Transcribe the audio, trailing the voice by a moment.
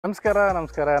ನಮಸ್ಕಾರ.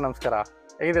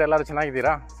 ಹೇಗಿದ್ದೀರಾ? ಎಲ್ಲರೂ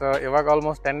ಚೆನ್ನಾಗಿದ್ದೀರಾ? ಸೊ ಇವಾಗ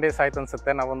ಆಲ್ಮೋಸ್ಟ್ 10 ಡೇಸ್ ಆಯ್ತು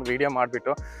ಅನಿಸುತ್ತೆ ನಾವೊಂದು ವೀಡಿಯೋ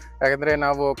ಮಾಡಿಬಿಟ್ಟು. ಯಾಕಂದರೆ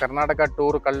ನಾವು ಕರ್ನಾಟಕ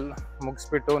ಟೂರ್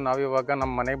ಮುಗಿಸ್ಬಿಟ್ಟು ನಾವಿವಾಗ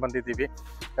ನಮ್ಮ ಮನೆಗೆ ಬಂದಿದ್ದೀವಿ.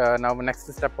 ನಾವು ನೆಕ್ಸ್ಟ್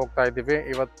ಸ್ಟೆಪ್ ಹೋಗ್ತಾ ಇದ್ದೀವಿ.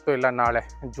 ಇವತ್ತು ಇಲ್ಲ ನಾಳೆ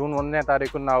ಜೂನ್ 1ನೇ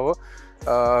ತಾರೀಕು ನಾವು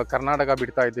ಕರ್ನಾಟಕ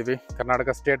ಬಿಡ್ತಾ ಇದ್ದೀವಿ.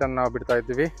 ಕರ್ನಾಟಕ ಸ್ಟೇಟನ್ನು ನಾವು ಬಿಡ್ತಾ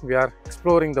ಇದ್ದೀವಿ. We are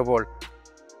exploring the world.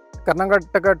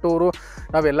 Karnataka tour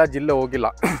ನಾವೆಲ್ಲ ಜಿಲ್ಲೆ ಹೋಗಿಲ್ಲ.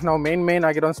 ನಾವು ಮೇನ್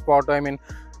ಆಗಿರೋ ಸ್ಪಾಟ್,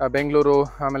 ಬೆಂಗಳೂರು,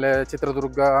 ಆಮೇಲೆ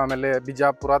ಚಿತ್ರದುರ್ಗ, ಆಮೇಲೆ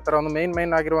ಬಿಜಾಪುರ, ಆ ಥರ ಒಂದು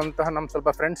ಮೇನ್ ಆಗಿರುವಂತಹ ನಮ್ಮ ಸ್ವಲ್ಪ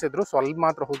ಫ್ರೆಂಡ್ಸ್ ಇದ್ದರು. ಸೊ ಅಲ್ಲಿ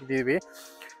ಮಾತ್ರ ಹೋಗಿದ್ದೀವಿ.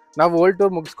 ನಾವು ವರ್ಲ್ಡ್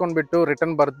ಟೂರ್ ಮುಗಿಸ್ಕೊಂಡ್ಬಿಟ್ಟು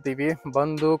ರಿಟರ್ನ್ ಬರ್ತೀವಿ.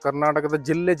 ಬಂದು ಕರ್ನಾಟಕದ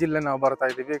ಜಿಲ್ಲೆ ನಾವು ಬರ್ತಾ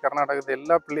ಇದ್ದೀವಿ. ಕರ್ನಾಟಕದ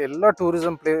ಎಲ್ಲ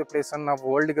ಟೂರಿಸಮ್ ಪ್ಲೇಸನ್ನು ನಾವು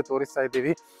ವರ್ಲ್ಡ್ಗೆ ತೋರಿಸ್ತಾ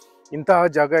ಇದ್ದೀವಿ. ಇಂತಹ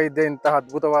ಜಾಗ ಇದೆ, ಇಂತಹ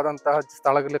ಅದ್ಭುತವಾದಂತಹ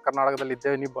ಸ್ಥಳಗಳು ಕರ್ನಾಟಕದಲ್ಲಿ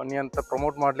ಇದ್ದೇವೆ, ನೀವು ಬನ್ನಿ ಅಂತ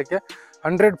ಪ್ರಮೋಟ್ ಮಾಡಲಿಕ್ಕೆ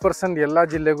 100% ಎಲ್ಲ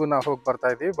ಜಿಲ್ಲೆಗೂ ನಾವು ಹೋಗಿ ಬರ್ತಾ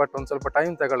ಇದ್ದೀವಿ. ಬಟ್ ಒಂದು ಸ್ವಲ್ಪ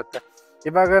ಟೈಮ್ ತಗೊಳುತ್ತೆ.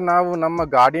 ಇವಾಗ ನಾವು ನಮ್ಮ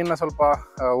ಗಾಡಿಯನ್ನು ಸ್ವಲ್ಪ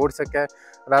ಓಡಿಸೋಕ್ಕೆ,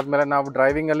 ಅದಾದಮೇಲೆ ನಾವು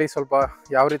ಡ್ರೈವಿಂಗಲ್ಲಿ ಸ್ವಲ್ಪ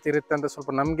ಯಾವ ರೀತಿ ಇರುತ್ತೆ ಅಂತ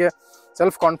ಸ್ವಲ್ಪ ನಮಗೆ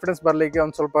ಸೆಲ್ಫ್ ಕಾನ್ಫಿಡೆನ್ಸ್ ಬರಲಿಕ್ಕೆ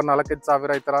ಒಂದು ಸ್ವಲ್ಪ 4-5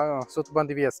 ಸಾವಿರ ಈ ಥರ ಸುತ್ತ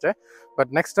ಬಂದಿವಿ ಅಷ್ಟೇ.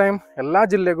 ಬಟ್ ನೆಕ್ಸ್ಟ್ ಟೈಮ್ ಎಲ್ಲ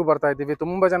ಜಿಲ್ಲೆಗೂ ಬರ್ತಾ ಇದ್ದೀವಿ.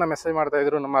 ತುಂಬ ಜನ ಮೆಸೇಜ್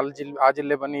ಮಾಡ್ತಾಯಿದ್ರು, ನಮ್ಮ ಆ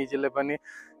ಜಿಲ್ಲೆ ಬನ್ನಿ, ಈ ಜಿಲ್ಲೆ ಬನ್ನಿ,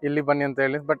 ಇಲ್ಲಿ ಬನ್ನಿ ಅಂತ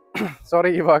ಹೇಳಿ. ಬಟ್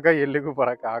ಸಾರಿ, ಇವಾಗ ಎಲ್ಲಿಗೂ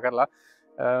ಬರೋಕ್ಕಾಗಲ್ಲ.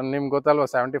 ನಿಮ್ಗೆ ಗೊತ್ತಲ್ವ,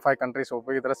 75 ಕಂಟ್ರೀಸ್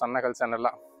ಹೋಗಿದ್ರೆ ಸಣ್ಣ ಕೆಲಸ ಏನಲ್ಲ.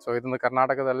 ಸೊ ಇದೊಂದು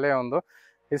ಕರ್ನಾಟಕದಲ್ಲೇ ಒಂದು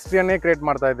ಹಿಸ್ಟ್ರಿಯನ್ನೇ ಕ್ರಿಯೇಟ್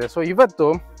ಮಾಡ್ತಾ ಇದೆ. ಸೊ ಇವತ್ತು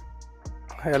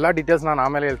ಎಲ್ಲ ಡೀಟೇಲ್ಸ್ ನಾನು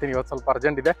ಆಮೇಲೆ ಹೇಳ್ತೀನಿ. ಇವತ್ತು ಸ್ವಲ್ಪ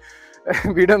ಅರ್ಜೆಂಟ್ ಇದೆ,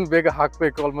 ವೀಡಿಯೋನ ಬೇಗ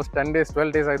ಹಾಕಬೇಕು. ಆಲ್ಮೋಸ್ಟ್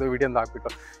 12 ಡೇಸ್ ಆಯಿತು ವೀಡಿಯೋನ ಹಾಕ್ಬಿಟ್ಟು.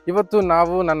 ಇವತ್ತು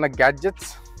ನಾವು ನನ್ನ ಗ್ಯಾಡ್ಜೆಟ್ಸ್,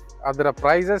 ಅದರ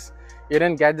ಪ್ರೈಸಸ್,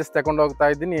 ಏನೇನು ಗ್ಯಾಡ್ಜೆಟ್ಸ್ ತಗೊಂಡು ಹೋಗ್ತಾ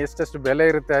ಇದ್ದೀನಿ, ಎಷ್ಟೆಷ್ಟು ಬೆಲೆ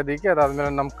ಇರುತ್ತೆ ಅದಕ್ಕೆ,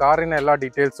 ಅದಾದಮೇಲೆ ನಮ್ಮ ಕಾರಿನ ಎಲ್ಲ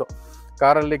ಡೀಟೇಲ್ಸು,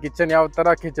 ಕಾರಲ್ಲಿ ಕಿಚನ್ ಯಾವ ಥರ,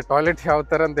 ಟಾಯ್ಲೆಟ್ ಯಾವ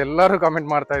ಥರ ಅಂತ ಎಲ್ಲರೂ ಕಮೆಂಟ್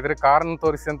ಮಾಡ್ತಾಯಿದ್ರು. ಕಾರನ್ನು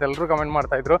ತೋರಿಸಿ ಅಂತ ಎಲ್ಲರೂ ಕಮೆಂಟ್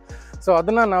ಮಾಡ್ತಾಯಿದ್ರು. ಸೊ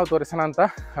ಅದನ್ನು ನಾವು ತೋರಿಸೋಣ ಅಂತ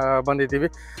ಬಂದಿದ್ದೀವಿ.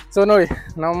 ಸೊ ನೋಡಿ,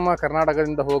 ನಮ್ಮ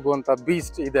ಕರ್ನಾಟಕದಿಂದ ಹೋಗುವಂಥ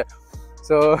ಬೀಸ್ಟ್ ಇದೆ.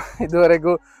 ಸೊ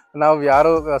ಇದುವರೆಗೂ ನಾವು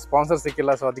ಯಾರೂ ಸ್ಪಾನ್ಸರ್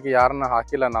ಸಿಕ್ಕಿಲ್ಲ. ಸೊ ಅದಕ್ಕೆ ಯಾರನ್ನ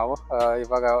ಹಾಕಿಲ್ಲ ನಾವು.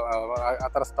 ಇವಾಗ ಆ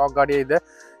ಥರ ಸ್ಟಾಕ್ ಗಾಡಿ ಇದೆ,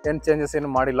 ಏನು ಚೇಂಜಸ್ ಏನು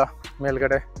ಮಾಡಿಲ್ಲ.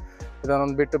 ಮೇಲ್ಗಡೆ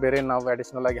ಇದನ್ನೊಂದು ಬಿಟ್ಟು ಬೇರೆ ನಾವು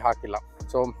ಅಡಿಷ್ನಲ್ ಆಗಿ ಹಾಕಿಲ್ಲ.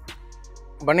 ಸೊ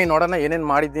ಬನ್ನಿ ನೋಡೋಣ ಏನೇನು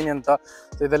ಮಾಡಿದ್ದೀನಿ ಅಂತ.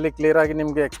 ಸೊ ಇದರಲ್ಲಿ ಕ್ಲಿಯರಾಗಿ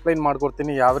ನಿಮಗೆ ಎಕ್ಸ್ಪ್ಲೈನ್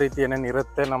ಮಾಡ್ಕೊಡ್ತೀನಿ ಯಾವ ರೀತಿ ಏನೇನು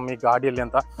ಇರುತ್ತೆ ನಮ್ಮ ಈ ಗಾಡಿಯಲ್ಲಿ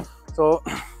ಅಂತ. ಸೊ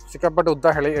ಸಿಕ್ಕಾಪಟ್ಟೆ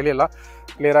ಉದ್ದ ಹೇಳಿಲ್ಲ,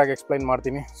 ಕ್ಲಿಯರಾಗಿ ಎಕ್ಸ್ಪ್ಲೈನ್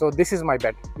ಮಾಡ್ತೀನಿ. So this is my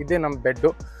bed. ಇದೇ ನಮ್ಮ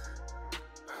ಬೆಡ್ಡು.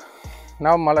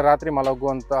 ನಾವು ರಾತ್ರಿ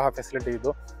ಮಲಗುವಂತಹ ಫೆಸಿಲಿಟಿ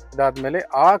ಇದು. ಇದಾದಮೇಲೆ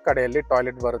ಆ ಕಡೆಯಲ್ಲಿ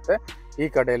ಟಾಯ್ಲೆಟ್ ಬರುತ್ತೆ, ಈ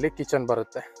ಕಡೆಯಲ್ಲಿ ಕಿಚನ್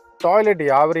ಬರುತ್ತೆ. ಟಾಯ್ಲೆಟ್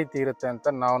ಯಾವ ರೀತಿ ಇರುತ್ತೆ ಅಂತ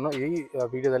ನಾನು ಈ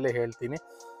ವಿಡಿಯೋದಲ್ಲಿ ಹೇಳ್ತೀನಿ.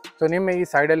 ಸೊ ನಿಮ್ಮ ಈ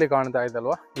ಸೈಡಲ್ಲಿ ಕಾಣ್ತಾ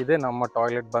ಇದ್ದಲ್ವ, ಇದೇ ನಮ್ಮ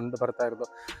ಟಾಯ್ಲೆಟ್ ಬರ್ತಾ ಇರೋದು.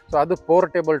 ಸೊ ಅದು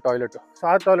ಪೋರ್ಟೇಬಲ್ ಟಾಯ್ಲೆಟು. ಸೊ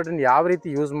ಆ ಟಾಯ್ಲೆಟನ್ನು ಯಾವ ರೀತಿ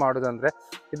ಯೂಸ್ ಮಾಡೋದಂದರೆ,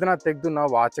 ಇದನ್ನು ತೆಗೆದು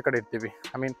ನಾವು ಆಚೆ ಕಡೆ ಇಡ್ತೀವಿ.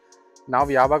 ನಾವು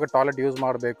ಯಾವಾಗ ಟಾಯ್ಲೆಟ್ ಯೂಸ್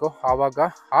ಮಾಡಬೇಕು ಆವಾಗ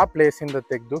ಆ ಪ್ಲೇಸಿಂದ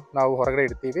ತೆಗೆದು ನಾವು ಹೊರಗಡೆ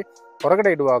ಇಡ್ತೀವಿ.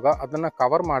 ಹೊರಗಡೆ ಇಡುವಾಗ ಅದನ್ನು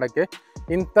ಕವರ್ ಮಾಡೋಕ್ಕೆ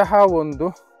ಇಂತಹ ಒಂದು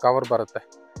ಕವರ್ ಬರುತ್ತೆ.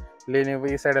 ಇಲ್ಲಿ ನೀವು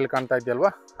ಈ ಸೈಡಲ್ಲಿ ಕಾಣ್ತಾ ಇದೆಯಲ್ವ,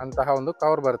 ಅಂತಹ ಒಂದು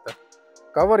ಕವರ್ ಬರುತ್ತೆ.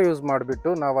 ಕವರ್ ಯೂಸ್ ಮಾಡಿಬಿಟ್ಟು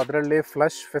ನಾವು ಅದರಲ್ಲಿ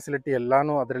ಫ್ಲಶ್ ಫೆಸಿಲಿಟಿ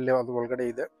ಎಲ್ಲನೂ ಅದರಲ್ಲಿ ಅದು ಒಳಗಡೆ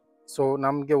ಇದೆ. ಸೊ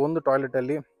ನಮಗೆ ಒಂದು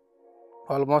ಟಾಯ್ಲೆಟಲ್ಲಿ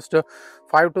almost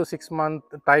 5 to 6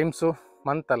 times,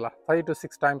 ಮಂತಲ್ಲ 5 to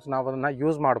 6 times ನಾವು ಅದನ್ನು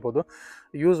ಯೂಸ್ ಮಾಡ್ಬೋದು.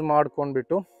 ಯೂಸ್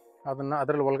ಮಾಡ್ಕೊಂಡ್ಬಿಟ್ಟು ಅದನ್ನು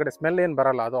ಅದರಲ್ಲಿ ಒಳಗಡೆ ಸ್ಮೆಲ್ ಏನು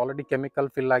ಬರೋಲ್ಲ, ಅದು ಆಲ್ರೆಡಿ ಕೆಮಿಕಲ್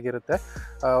ಫಿಲ್ ಆಗಿರುತ್ತೆ.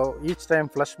 ಈಚ್ ಟೈಮ್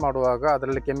ಫ್ಲಶ್ ಮಾಡುವಾಗ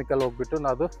ಅದರಲ್ಲಿ ಕೆಮಿಕಲ್ ಹೋಗ್ಬಿಟ್ಟು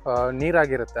ಅದು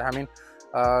ನೀರಾಗಿರುತ್ತೆ.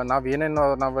 ನಾವು ಏನೇನು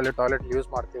ನಾವಲ್ಲಿ ಟಾಯ್ಲೆಟ್ ಯೂಸ್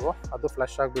ಮಾಡ್ತೀವೋ ಅದು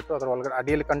ಫ್ಲಶ್ ಆಗಿಬಿಟ್ಟು ಅದರ ಒಳಗಡೆ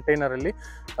ಅಡಿಯಲ್ಲಿ ಕಂಟೈನರಲ್ಲಿ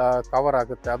ಕವರ್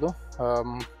ಆಗುತ್ತೆ. ಅದು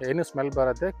ಏನು ಸ್ಮೆಲ್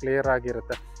ಬರುತ್ತೆ, ಕ್ಲಿಯರ್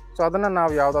ಆಗಿರುತ್ತೆ. ಸೊ ಅದನ್ನು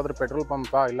ನಾವು ಯಾವುದಾದ್ರೂ ಪೆಟ್ರೋಲ್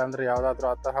ಪಂಪಾ ಇಲ್ಲಾಂದರೆ ಯಾವುದಾದ್ರೂ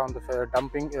ಅಂತಹ ಒಂದು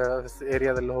ಡಂಪಿಂಗ್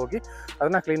ಏರಿಯಾದಲ್ಲಿ ಹೋಗಿ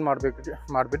ಅದನ್ನು ಕ್ಲೀನ್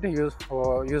ಮಾಡಿಬಿಟ್ಟು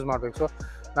ಯೂಸ್ ಮಾಡಬೇಕು. ಸೊ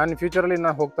ನಾನು ಫ್ಯೂಚರಲ್ಲಿ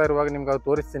ಹೋಗ್ತಾ ಇರುವಾಗ ನಿಮ್ಗೆ ಅದು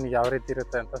ತೋರಿಸ್ತೀನಿ ಯಾವ ರೀತಿ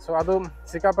ಇರುತ್ತೆ ಅಂತ. ಸೊ ಅದು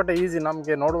ಸಿಕ್ಕಾಪಟ್ಟೆ ಈಸಿ.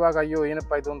 ನಮಗೆ ನೋಡುವಾಗ ಅಯ್ಯೋ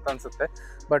ಏನಪ್ಪ ಇದು ಅಂತ ಅನಿಸುತ್ತೆ.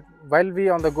 But while we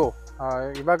on the ಗೋ,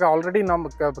 ಇವಾಗ ಆಲ್ರೆಡಿ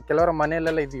ನಮ್ಮ ಕೆಲವರ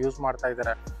ಮನೆಯಲ್ಲೆಲ್ಲ ಇದು ಯೂಸ್ ಮಾಡ್ತಾ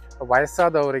ಇದ್ದಾರೆ.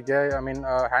 ವಯಸ್ಸಾದವರಿಗೆ,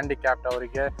 ಹ್ಯಾಂಡಿಕ್ಯಾಪ್ಟ್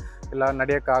ಅವರಿಗೆ, ಇಲ್ಲ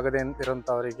ನಡೆಯೋಕ್ಕಾಗದೆ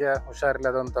ಇರೋಂಥವರಿಗೆ,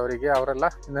 ಹುಷಾರಿಲ್ಲದಂಥವರಿಗೆ, ಅವರೆಲ್ಲ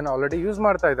ಇದನ್ನು ಆಲ್ರೆಡಿ ಯೂಸ್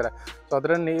ಮಾಡ್ತಾ ಇದ್ದಾರೆ. ಸೊ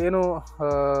ಅದರಲ್ಲಿ ಏನು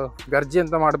ಗರ್ಜಿ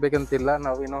ಅಂತ ಮಾಡಬೇಕಂತಿಲ್ಲ.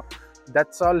 ನಾವೇನು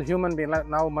ದಟ್ಸ್ ಆಲ್ ಹ್ಯೂಮನ್ ಬೀಯಿಂಗ್.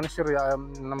 ನಾವು ಮನುಷ್ಯರು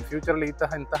ನಮ್ಮ ಫ್ಯೂಚರಲ್ಲಿ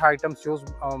ಇಂತಹ ಐಟಮ್ಸ್ ಯೂಸ್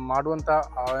ಮಾಡುವಂಥ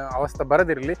ಅವಸ್ಥೆ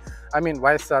ಬರೋದಿರಲಿ,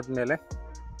 ವಯಸ್ಸಾದ ಮೇಲೆ.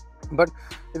 ಬಟ್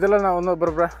ಇದೆಲ್ಲ ನಾವು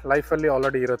ಒಬ್ಬೊಬ್ಬರ ಲೈಫಲ್ಲಿ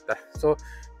ಆಲ್ರೆಡಿ ಇರುತ್ತೆ. ಸೊ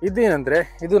ಇದೇನೆಂದರೆ,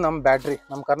 ಇದು ನಮ್ಮ ಬ್ಯಾಟ್ರಿ,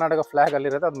 ನಮ್ಮ ಕರ್ನಾಟಕ ಫ್ಲ್ಯಾಗ್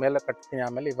ಅಲ್ಲಿರುತ್ತೆ, ಅದು ಮೇಲೆ ಕಟ್ತೀನಿ.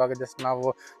 ಆಮೇಲೆ ಇವಾಗ ಜಸ್ಟ್ ನಾವು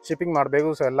ಶಿಪ್ಪಿಂಗ್ ಮಾಡಬೇಕು.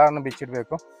 ಸೊ ಎಲ್ಲನೂ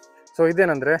ಬಿಚ್ಚಿಡಬೇಕು. ಸೊ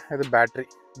ಇದೇನೆಂದರೆ, ಇದು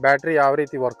ಬ್ಯಾಟ್ರಿ ಯಾವ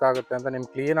ರೀತಿ ವರ್ಕ್ ಆಗುತ್ತೆ ಅಂತ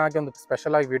ನಿಮ್ಗೆ ಕ್ಲೀನಾಗಿ ಒಂದು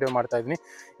ಸ್ಪೆಷಲಾಗಿ ವೀಡಿಯೋ ಮಾಡ್ತಾಯಿದ್ದೀನಿ.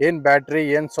 ಏನು ಬ್ಯಾಟ್ರಿ,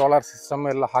 ಏನು ಸೋಲಾರ್ ಸಿಸ್ಟಮ್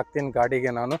ಎಲ್ಲ ಹಾಕ್ತೀನಿ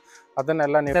ಗಾಡಿಗೆ ನಾನು,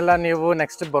 ಅದನ್ನೆಲ್ಲ ನೀವು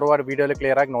ನೆಕ್ಸ್ಟ್ ಬರುವ ವೀಡಿಯೋಲಿ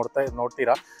ಕ್ಲಿಯರಾಗಿ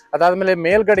ನೋಡ್ತೀರಾ. ಅದಾದಮೇಲೆ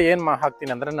ಮೇಲ್ಗಡೆ ಏನು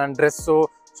ಹಾಕ್ತೀನಿ ಅಂದರೆ, ನನ್ನ ಡ್ರೆಸ್ಸು,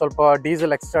 ಸ್ವಲ್ಪ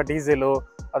ಎಕ್ಸ್ಟ್ರಾ ಡೀಸೆಲು,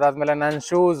 ಅದಾದಮೇಲೆ ನನ್ನ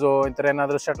ಶೂಸು, ಈ ಥರ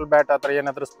ಏನಾದರೂ ಶಟಲ್ ಬ್ಯಾಟ್, ಆ ಥರ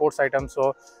ಏನಾದರೂ ಸ್ಪೋರ್ಟ್ಸ್ ಐಟಮ್ಸು.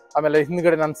 ಆಮೇಲೆ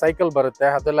ಹಿಂದ್ಗಡೆ ನನ್ನ ಸೈಕಲ್ ಬರುತ್ತೆ,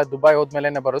 ಅದೆಲ್ಲ ದುಬೈ ಹೋದ್ಮೇಲೆ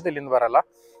ಬರೋದು, ಇಲ್ಲಿಂದ ಬರೋಲ್ಲ.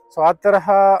 ಸೊ ಆ ತರಹ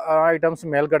ಐಟಮ್ಸ್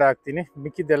ಮೇಲ್ಗಡೆ ಹಾಕ್ತೀನಿ.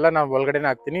 ಮಿಕ್ಕಿದ್ದೆಲ್ಲ ನಾನು ಒಳಗಡೆನೇ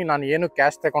ಹಾಕ್ತೀನಿ. ನಾನು ಏನು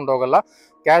ಕ್ಯಾಶ್ ತಗೊಂಡು ಹೋಗಲ್ಲ.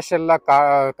 ಕ್ಯಾಶ್ ಎಲ್ಲ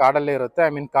ಕಾರ್ಡಲ್ಲೇ ಇರುತ್ತೆ.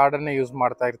 ಕಾರ್ಡನ್ನೇ ಯೂಸ್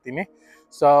ಮಾಡ್ತಾ ಇರ್ತೀನಿ.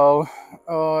 ಸೊ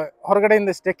ಹೊರಗಡೆಯಿಂದ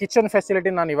ಇಷ್ಟೇ. ಕಿಚನ್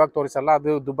ಫೆಸಿಲಿಟಿ ನಾನು ಇವಾಗ ತೋರಿಸಲ್ಲ,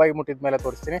 ಅದು ದುಬೈ ಮುಟ್ಟಿದ ಮೇಲೆ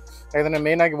ತೋರಿಸ್ತೀನಿ. ಇದನ್ನು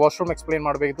ಮೇಯ್ನಾಗಿ ವಾಶ್ರೂಮ್ ಎಕ್ಸ್ಪ್ಲೇನ್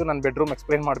ಮಾಡಬೇಕಿತ್ತು, ನನ್ನ ಬೆಡ್ರೂಮ್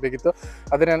ಎಕ್ಸ್ಪ್ಲೇನ್ ಮಾಡಬೇಕಿತ್ತು,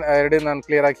 ಅದನ್ನ ಎರಡು ನಾನು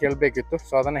ಕ್ಲಿಯರಾಗಿ ಹೇಳಬೇಕಿತ್ತು.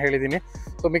 ಸೊ ಅದನ್ನು ಹೇಳಿದ್ದೀನಿ.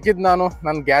 ಸೊ ಮಿಕ್ಕಿದ್ದು ನಾನು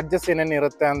ನನ್ನ ಗ್ಯಾಡ್ಜೆಟ್ಸ್ ಏನೇನು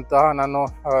ಇರುತ್ತೆ ಅಂತ ನಾನು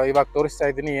ಇವಾಗ ತೋರಿಸ್ತಾ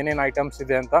ಇದ್ದೀನಿ, ಏನೇನು ಐಟಮ್ಸ್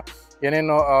ಇದೆ ಅಂತ,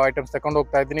 ಏನೇನು ಐಟಮ್ಸ್ ತಗೊಂಡು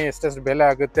ಹೋಗ್ತಾ ಇದ್ದೀನಿ, ಎಷ್ಟೆಷ್ಟು ಬೆಲೆ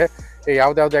ಆಗುತ್ತೆ,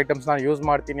 ಯಾವ್ದಾವ್ದು ಐಟಮ್ಸ್ ನಾನು ಯೂಸ್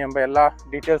ಮಾಡ್ತೀನಿ ಎಂಬ ಎಲ್ಲ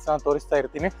ಡೀಟೇಲ್ಸ್ನ ತೋರಿಸ್ತಾ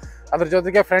ಇರ್ತೀನಿ. ಅದ್ರ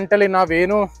ಜೊತೆಗೆ ಫ್ರಂಟಲ್ಲಿ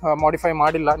ನಾವೇನು ಮಾಡಿಫೈ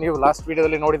ಮಾಡಿಲ್ಲ, ನೀವು ಲಾಸ್ಟ್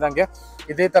ವೀಡಿಯೋದಲ್ಲಿ ನೋಡಿದಂಗೆ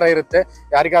ಇದೇ ಥರ ಇರುತ್ತೆ.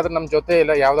 ಯಾರಿಗಾದ್ರೂ ನಮ್ಮ ಜೊತೆ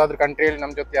ಇಲ್ಲ ಯಾವುದಾದ್ರೂ ಕಂಟ್ರಿಯಲ್ಲಿ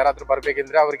ನಮ್ಮ ಜೊತೆ ಯಾರಾದರೂ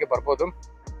ಬರಬೇಕಿದ್ರೆ ಅವರಿಗೆ ಬರ್ಬೋದು.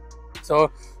 So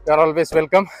you are always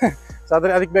welcome. So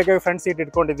ಅದಕ್ಕೆ ಬೇಕಾಗಿ ಫ್ರಂಟ್ ಸೀಟ್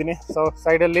ಇಟ್ಕೊಂಡಿದ್ದೀನಿ. ಸೊ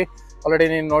ಸೈಡಲ್ಲಿ ಆಲ್ರೆಡಿ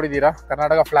ನೀವು ನೋಡಿದ್ದೀರಾ,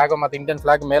 ಕರ್ನಾಟಕ ಫ್ಲಾಗ್ ಮತ್ತು ಇಂಡಿಯನ್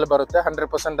ಫ್ಲಾಗ್ ಮೇಲೆ ಬರುತ್ತೆ.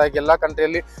 100% ಆಗಿ ಎಲ್ಲ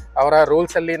ಕಂಟ್ರಿಯಲ್ಲಿ ಅವರ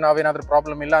ರೂಲ್ಸಲ್ಲಿ ನಾವೇನಾದರೂ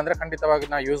ಪ್ರಾಬ್ಲಮ್ ಇಲ್ಲ ಅಂದರೆ ಖಂಡಿತವಾಗಿ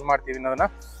ನಾನು ಯೂಸ್ ಮಾಡ್ತಿದ್ದೀನಿ ಅದನ್ನು.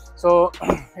 ಸೊ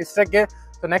ಇಷ್ಟಕ್ಕೆ.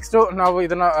 ಸೊ ನೆಕ್ಸ್ಟು ನಾವು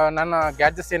ಇದನ್ನು ನನ್ನ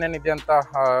ಗ್ಯಾಡ್ಜೆಟ್ಸ್ ಏನೇನಿದೆ ಅಂತ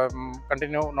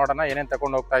ಕಂಟಿನ್ಯೂ ನೋಡೋಣ, ಏನೇನು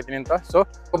ತಗೊಂಡು ಹೋಗ್ತಾ ಇದ್ದೀನಿ ಅಂತ. ಸೊ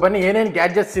ಬನ್ನಿ, ಏನೇನು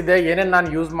ಗ್ಯಾಡ್ಜೆಟ್ಸ್ ಇದೆ, ಏನೇನು ನಾನು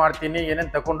ಯೂಸ್ ಮಾಡ್ತೀನಿ,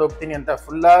 ಏನೇನು ತಗೊಂಡು ಹೋಗ್ತೀನಿ ಅಂತ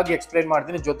ಫುಲ್ಲಾಗಿ ಎಕ್ಸ್ಪ್ಲೈನ್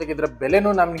ಮಾಡ್ತೀನಿ. ಜೊತೆಗೆ ಇದರ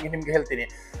ಬೆಲೆನೂ ನಿಮ್ಗೆ ಹೇಳ್ತೀನಿ.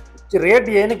 ರೇಟ್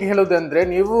ಏನಕ್ಕೆ ಹೇಳೋದಂದರೆ,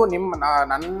 ನೀವು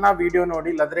ನನ್ನ ವಿಡಿಯೋ ನೋಡಿ,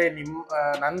 ಇಲ್ಲಾಂದರೆ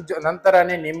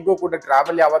ನಂತರನೇ ನಿಮಗೂ ಕೂಡ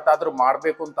ಟ್ರಾವೆಲ್ ಯಾವತ್ತಾದರೂ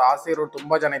ಮಾಡಬೇಕು ಅಂತ ಆಸೆ ಇರೋರು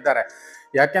ತುಂಬ ಜನ ಇದ್ದಾರೆ.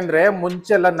 ಯಾಕೆಂದರೆ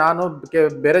ಮುಂಚೆಲ್ಲ ನಾನು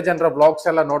ಬೇರೆ ಜನರ ಬ್ಲಾಗ್ಸ್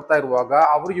ಎಲ್ಲ ನೋಡ್ತಾ ಇರುವಾಗ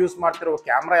ಅವರು ಯೂಸ್ ಮಾಡ್ತಿರೋ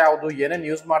ಕ್ಯಾಮ್ರಾ ಯಾವುದು, ಏನೇನು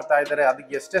ಯೂಸ್ ಮಾಡ್ತಾ ಇದ್ದಾರೆ,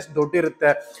 ಅದಕ್ಕೆ ಎಷ್ಟೆಷ್ಟು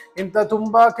ದುಡ್ಡಿರುತ್ತೆ ಇಂಥ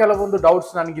ತುಂಬ ಕೆಲವೊಂದು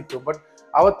ಡೌಟ್ಸ್ ನನಗಿತ್ತು. ಬಟ್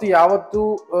ಯಾವತ್ತು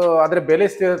ಅದರ ಬೆಲೆ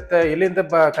ಎಷ್ಟಿರುತ್ತೆ, ಎಲ್ಲಿಂದ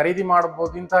ಖರೀದಿ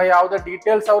ಮಾಡ್ಬೋದು, ಇಂತಹ ಯಾವುದೇ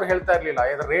ಡೀಟೇಲ್ಸ್ ಅವ್ರು ಹೇಳ್ತಾ ಇರಲಿಲ್ಲ.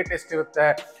 ಇದರ ರೇಟ್ ಎಷ್ಟಿರುತ್ತೆ.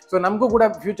 ಸೊ ನಮಗೂ ಕೂಡ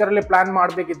ಫ್ಯೂಚರಲ್ಲಿ ಪ್ಲ್ಯಾನ್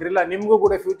ಮಾಡಬೇಕಿದ್ರಿಲ್ಲ, ನಿಮಗೂ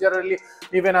ಕೂಡ ಫ್ಯೂಚರಲ್ಲಿ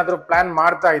ನೀವೇನಾದರೂ ಪ್ಲ್ಯಾನ್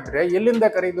ಮಾಡ್ತಾ ಇದ್ರೆ ಎಲ್ಲಿಂದ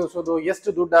ಖರೀದಿಸೋದು,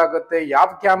 ಎಷ್ಟು ದುಡ್ಡು ಆಗುತ್ತೆ, ಯಾವ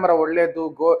ಕ್ಯಾಮ್ರಾ ಒಳ್ಳೇದು,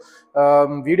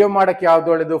 ವಿಡಿಯೋ ಮಾಡೋಕ್ಕೆ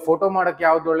ಯಾವ್ದು ಒಳ್ಳೇದು, ಫೋಟೋ ಮಾಡೋಕ್ಕೆ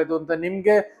ಯಾವ್ದು ಒಳ್ಳೇದು ಅಂತ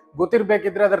ನಿಮಗೆ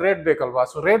ಗೊತ್ತಿರಬೇಕಿದ್ರೆ ಅದ್ರ ರೇಟ್ ಬೇಕಲ್ವಾ.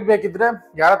 ಸೊ ರೇಟ್ ಬೇಕಿದ್ರೆ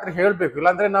ಯಾರ ಹತ್ರ ಹೇಳಬೇಕು,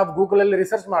 ಇಲ್ಲಾಂದ್ರೆ ನಾವು ಗೂಗಲಲ್ಲಿ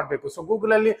ರಿಸರ್ಚ್ ಮಾಡಬೇಕು. ಸೊ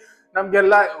ಗೂಗಲಲ್ಲಿ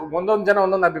ನಮಗೆಲ್ಲ ಒಂದೊಂದು ಜನ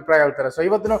ಒಂದೊಂದು ಅಭಿಪ್ರಾಯ ಹೇಳ್ತಾರೆ. ಸೊ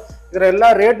ಇವತ್ತು ಇದರ ಎಲ್ಲ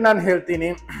ರೇಟ್ ನಾನು ಹೇಳ್ತೀನಿ,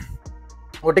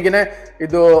 ಒಟ್ಟಿಗೆ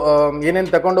ಇದು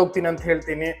ಏನೇನು ತಗೊಂಡು ಹೋಗ್ತೀನಿ ಅಂತ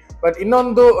ಹೇಳ್ತೀನಿ. ಬಟ್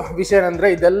ಇನ್ನೊಂದು ವಿಷಯ ಏನಂದ್ರೆ,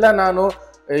 ಇದೆಲ್ಲ ನಾನು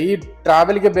ಈ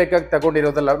ಟ್ರಾವೆಲ್ಗೆ ಬೇಕಾಗಿ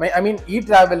ತಗೊಂಡಿರೋದಲ್ಲ. ಐ ಮೀನ್ ಈ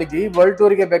ಟ್ರಾವೆಲ್ಗೆ, ಈ ವರ್ಲ್ಡ್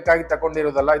ಟೂರಿಗೆ ಬೇಕಾಗಿ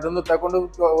ತಗೊಂಡಿರೋದಲ್ಲ. ಇದೊಂದು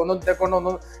ಒಂದೊಂದು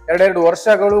 2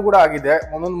 ವರ್ಷಗಳು ಕೂಡ ಆಗಿದೆ,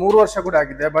 ಒಂದೊಂದು 3 ವರ್ಷ ಕೂಡ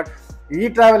ಆಗಿದೆ. ಬಟ್ ಈ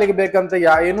ಟ್ರಾವೆಲ್ಗೆ ಬೇಕಂತ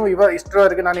ಏನು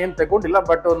ಇಷ್ಟರವರೆಗೆ ನಾನು ಏನು ತಗೊಂಡಿಲ್ಲ.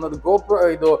 ಬಟ್ ಒಂದು GoPro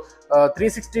ಇದು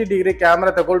 360 ಡಿಗ್ರಿ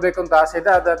ಕ್ಯಾಮ್ರಾ ತಗೊಳ್ಬೇಕು ಅಂತ ಆಸೆ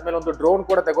ಇದೆ. ಅದಾದ್ಮೇಲೆ ಒಂದು ಡ್ರೋನ್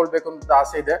ಕೂಡ ತಗೊಳ್ಬೇಕು ಅಂತ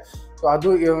ಆಸೆ ಇದೆ. ಸೊ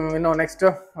ಅದು ಇನ್ನು ನೆಕ್ಸ್ಟ್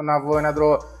ನಾವು ಏನಾದರೂ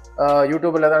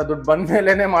ಯೂಟ್ಯೂಬಲ್ಲಿ ಏನಾದ್ರು ದುಡ್ಡು ಬಂದ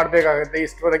ಮೇಲೇ ಮಾಡಬೇಕಾಗುತ್ತೆ.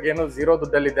 ಇಷ್ಟರವರೆಗೆ ಏನು 0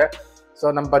 ದುಡ್ಡಲ್ಲಿದೆ.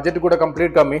 ಸೊ ನಮ್ಮ ಬಜೆಟ್ ಕೂಡ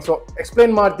ಕಂಪ್ಲೀಟ್ ಕಮ್ಮಿ. ಸೊ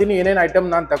ಎಕ್ಸ್ಪ್ಲೈನ್ ಮಾಡ್ತೀನಿ ಏನೇನು ಐಟಮ್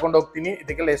ನಾನು ತಗೊಂಡು ಹೋಗ್ತೀನಿ,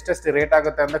 ಇದಕ್ಕೆಲ್ಲ ಎಷ್ಟೆಷ್ಟು ರೇಟ್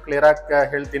ಆಗುತ್ತೆ ಅಂತ ಕ್ಲಿಯರಾಗಿ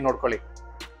ಹೇಳ್ತೀನಿ, ನೋಡ್ಕೊಳ್ಳಿ.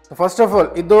 ಫಸ್ಟ್ ಆಫ್ ಆಲ್,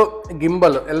 ಇದು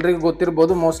ಗಿಂಬಲ್ ಎಲ್ರಿಗೂ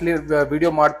ಗೊತ್ತಿರ್ಬೋದು, ಮೋಸ್ಟ್ಲಿ ವಿಡಿಯೋ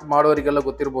ಮಾಡೋರಿಗೆಲ್ಲ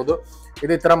ಗೊತ್ತಿರ್ಬೋದು.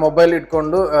 ಇದೇ ಥರ ಮೊಬೈಲ್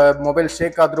ಇಟ್ಕೊಂಡು ಮೊಬೈಲ್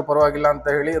ಶೇಕ್ ಆದರೂ ಪರವಾಗಿಲ್ಲ ಅಂತ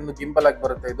ಹೇಳಿ ಒಂದು ಗಿಂಬಲ್ ಆಗಿ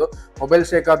ಬರುತ್ತೆ. ಇದು ಮೊಬೈಲ್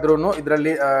ಶೇಕ್ ಆದ್ರೂ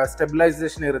ಇದರಲ್ಲಿ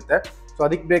ಸ್ಟೆಬಿಲೈಸೇಷನ್ ಇರುತ್ತೆ. ಸೊ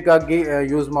ಅದಕ್ಕೆ ಬೇಕಾಗಿ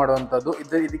ಯೂಸ್ ಮಾಡುವಂಥದ್ದು.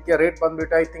 ಇದಕ್ಕೆ ರೇಟ್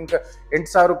ಬಂದ್ಬಿಟ್ಟು ಐ ಥಿಂಕ್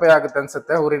 8,000 ರೂಪಾಯಿ ಆಗುತ್ತೆ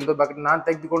ಅನ್ಸುತ್ತೆ ಊರಿಂದು. ಬಟ್ ನಾನು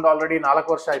ತೆಗೆದುಕೊಂಡು ಆಲ್ರೆಡಿ 4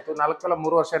 ವರ್ಷ ಆಯಿತು, 4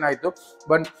 3 ವರ್ಷನೇ ಆಯಿತು.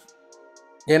 ಬಟ್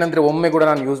ಏನಂದರೆ ಒಮ್ಮೆ ಕೂಡ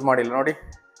ನಾನು ಯೂಸ್ ಮಾಡಿಲ್ಲ. ನೋಡಿ,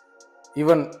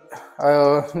 ಈವನ್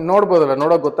ನೋಡ್ಬೋದಲ್ಲ,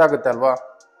 ನೋಡೋಕೆ ಗೊತ್ತಾಗುತ್ತೆ ಅಲ್ವಾ,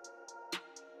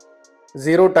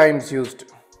 0 times ಯೂಸ್ಡ್.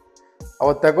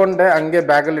 ಅವತ್ತು ತಗೊಂಡೆ, ಹಂಗೆ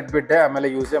ಬ್ಯಾಗಲ್ಲಿ ಇಟ್ಬಿಟ್ಟೆ, ಆಮೇಲೆ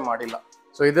ಯೂಸೇ ಮಾಡಿಲ್ಲ.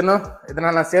 ಸೊ ಇದನ್ನು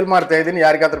ನಾನು ಸೇಲ್ ಮಾಡ್ತಾ ಇದ್ದೀನಿ.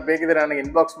 ಯಾರಿಗಾದ್ರೂ ಬೇಕಿದ್ರೆ ನನಗೆ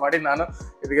ಇನ್ಬಾಕ್ಸ್ ಮಾಡಿ, ನಾನು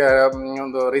ಇದಕ್ಕೆ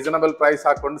ಒಂದು ರೀಸನಬಲ್ ಪ್ರೈಸ್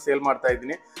ಹಾಕ್ಕೊಂಡು ಸೇಲ್ ಮಾಡ್ತಾ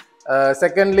ಇದ್ದೀನಿ.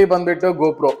 ಸೆಕೆಂಡ್ಲಿ ಬಂದ್ಬಿಟ್ಟು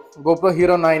GoPro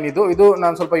Hero 9 ಇದು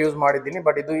ನಾನು ಸ್ವಲ್ಪ ಯೂಸ್ ಮಾಡಿದ್ದೀನಿ.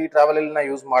 ಬಟ್ ಇದು ಈ ಟ್ರಾವೆಲಲ್ಲಿ ನಾನು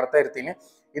ಯೂಸ್ ಮಾಡ್ತಾ ಇರ್ತೀನಿ.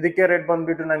 ಇದಕ್ಕೆ ರೇಟ್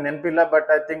ಬಂದ್ಬಿಟ್ಟು ನಂಗೆ ನೆನಪಿಲ್ಲ,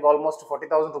 but I think almost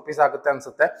 40,000 rupees ಆಗುತ್ತೆ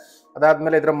ಅನ್ಸುತ್ತೆ.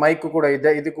 ಅದಾದ್ಮೇಲೆ ಇದರ ಮೈಕ್ ಕೂಡ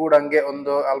ಇದೆ, ಇದು ಕೂಡ ಹಂಗೆ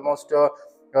ಒಂದು ಆಲ್ಮೋಸ್ಟ್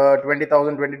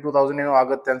 20,000 22,000 ಏನೋ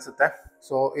ಆಗುತ್ತೆ ಅನ್ಸುತ್ತೆ.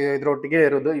 ಸೊ ಇದ್ರೊಟ್ಟಿಗೆ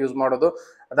ಇರೋದು ಯೂಸ್ ಮಾಡೋದು.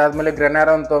 ಅದಾದ್ಮೇಲೆ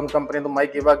ಗ್ರೆನಾರೋ ಅಂತ ಒಂದು ಕಂಪನಿದು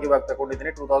ಮೈಕ್ ಇವಾಗ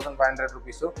ತಗೊಂಡಿದ್ದೀನಿ, 2,500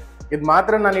 ರೂಪೀಸು. ಇದು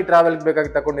ಮಾತ್ರ ನಾನು ಈ ಟ್ರಾವೆಲ್ಗೆ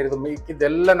ಬೇಕಾಗಿ ತಗೊಂಡಿರೋದು.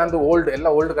 ಇದೆಲ್ಲ ನಂದು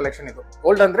ಓಲ್ಡ್ ಕಲೆಕ್ಷನ್. ಇದು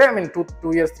ಓಲ್ಡ್ ಅಂದರೆ I mean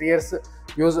 2 years 3 years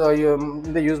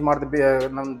use ಮಾಡಿದ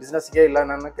ನನ್ನ ಬಿಸ್ನೆಸ್ಗೆ ಇಲ್ಲ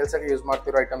ನನ್ನ ಕೆಲಸಕ್ಕೆ ಯೂಸ್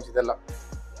ಮಾಡ್ತಿರೋ ಐಟಮ್ಸ್ ಇದೆಲ್ಲ.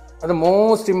 ಅದು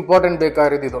ಮೋಸ್ಟ್ ಇಂಪಾರ್ಟೆಂಟ್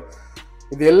ಬೇಕಾಗಿರೋದು.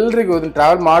 ಇದು ಎಲ್ರಿಗೂ, ಇದನ್ನು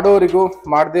ಟ್ರಾವೆಲ್ ಮಾಡೋರಿಗೂ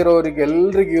ಮಾಡದಿರೋರಿಗೆ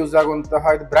ಎಲ್ರಿಗೂ ಯೂಸ್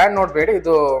ಆಗುವಂತಹ, ಇದು ಬ್ರ್ಯಾಂಡ್ ನೋಡಬೇಡಿ,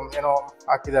 ಇದು ಏನೋ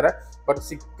ಹಾಕಿದ್ದಾರೆ, ಬಟ್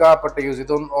ಸಿಕ್ಕಾಪಟ್ಟೆ ಯೂಸ್.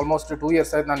 ಇದು ಆಲ್ಮೋಸ್ಟ್ 2 years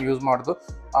ಆಯ್ತು ನಾನು ಯೂಸ್ ಮಾಡೋದು,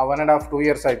 1.5 2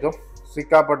 years ಆಯಿತು.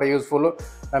 ಸಿಕ್ಕಾಪಟ್ಟೆ ಯೂಸ್ಫುಲ್ಲು.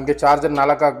 ನಮಗೆ ಚಾರ್ಜರ್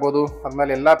 4 ಹಾಕ್ಬೋದು,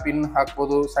 ಆದಮೇಲೆ ಎಲ್ಲ ಪಿನ್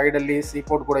ಹಾಕ್ಬೋದು, ಸೈಡಲ್ಲಿ ಸಿ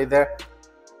ಪೋರ್ಟ್ ಕೂಡ ಇದೆ.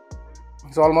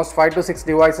 ಸೊ ಆಲ್ಮೋಸ್ಟ್ 5 to 6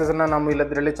 ಡಿವೈಸಸನ್ನು ನಾವು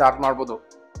ಇಲ್ಲದ್ರಲ್ಲಿ ಚಾರ್ಜ್ ಮಾಡ್ಬೋದು.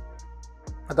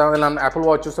 ಅದಾದಮೇಲೆ ನಾನು ಆ್ಯಪಲ್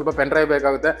ವಾಚು ಸ್ವಲ್ಪ ಪೆನ್ ಡ್ರೈವ್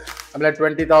ಬೇಕಾಗುತ್ತೆ. ಆಮೇಲೆ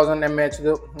 20,000 mAh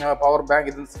ಪವರ್ ಬ್ಯಾಂಕ್,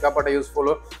 ಇದನ್ನು ಸಿಕ್ಕಾಪಟ್ಟೆ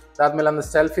ಯೂಸ್ಫುಲ್ಲು. ಅದಾದಮೇಲೆ ಒಂದು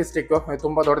ಸೆಲ್ಫಿ ಸ್ಟಿಕ್ಕು, ಇದು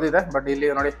ತುಂಬ ದೊಡ್ಡದಿದೆ. ಬಟ್ ಇಲ್ಲಿ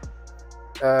ನೋಡಿ,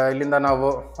 ಇಲ್ಲಿಂದ ನಾವು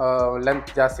ಲೆಂತ್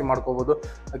ಜಾಸ್ತಿ ಮಾಡ್ಕೋಬೋದು.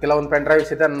 ಕೆಲವೊಂದು ಪೆನ್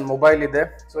ಡ್ರೈವ್ಸ್ ಇದೆ, ನನ್ನ ಮೊಬೈಲ್ ಇದೆ.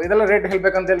 ಸೊ ಇದೆಲ್ಲ ರೇಟ್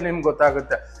ಹೇಳಬೇಕಂತೇಳಿ ನಿಮ್ಗೆ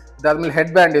ಗೊತ್ತಾಗುತ್ತೆ. ಇದಾದಮೇಲೆ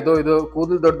ಹೆಡ್ ಬ್ಯಾಂಡ್, ಇದು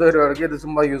ಕೂದಲು ದೊಡ್ಡದಿರೋರಿಗೆ ಇದು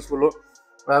ತುಂಬ ಯೂಸ್ಫುಲ್ಲು.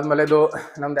 ಅದಾದಮೇಲೆ ಇದು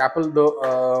ನಮ್ಮದು ಆ್ಯಪಲ್ದು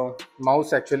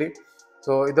ಮೌಸ್ ಆ್ಯಕ್ಚುಲಿ.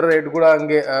 ಸೊ ಇದರ ರೇಟ್ ಕೂಡ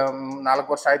ಹಂಗೆ 4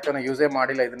 ವರ್ಷ ಆಯಿತು, ನಾನು ಯೂಸೇ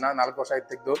ಮಾಡಿಲ್ಲ ಇದನ್ನು, 4 ವರ್ಷ ಆಯ್ತು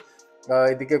ತೆಗೆದು.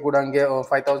 ಇದಕ್ಕೆ ಕೂಡ ಹಂಗೆ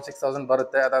 5000-6000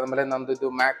 ಬರುತ್ತೆ. ಅದಾದಮೇಲೆ ನಂದು ಇದು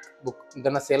ಮ್ಯಾಕ್ ಬುಕ್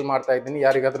ಇದನ್ನು ಸೇಲ್ ಮಾಡ್ತಾ ಇದ್ದೀನಿ.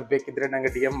 ಯಾರಿಗಾದ್ರೂ ಬೇಕಿದ್ದರೆ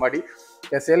ನನಗೆ DM ಮಾಡಿ.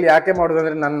 ಸೇಲ್ ಯಾಕೆ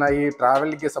ಮಾಡೋದಂದರೆ ನನ್ನ ಈ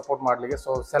ಟ್ರಾವೆಲ್ಗೆ ಸಪೋರ್ಟ್ ಮಾಡಲಿಕ್ಕೆ.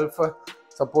 ಸೊ ಸೆಲ್ಫ್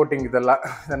ಸಪೋರ್ಟಿಂಗ್ ಇದೆಲ್ಲ,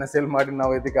 ಇದನ್ನು ಸೇಲ್ ಮಾಡಿ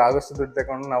ನಾವು ಇದಕ್ಕೆ ಆಗೋಷ್ಟು ದುಡ್ಡು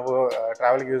ತಗೊಂಡು ನಾವು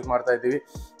ಟ್ರಾವೆಲ್ಗೆ ಯೂಸ್ ಮಾಡ್ತಾ ಇದ್ದೀವಿ.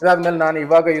 ಇದಾದಮೇಲೆ ನಾನು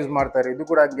ಇವಾಗ ಯೂಸ್ ಮಾಡ್ತಾ ಇರೋದು ಇದು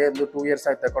ಕೂಡ ಹಂಗೆ ಒಂದು 2 years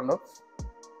ಆಯ್ತು ತಗೊಂಡು.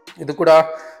 ಇದು ಕೂಡ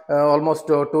ಆಲ್ಮೋಸ್ಟ್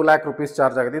 2 lakh rupees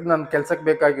ಚಾರ್ಜ್ ಆಗಿದೆ. ಇದು ನನ್ನ ಕೆಲಸಕ್ಕೆ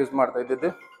ಬೇಕಾಗಿ ಯೂಸ್ ಮಾಡ್ತಾ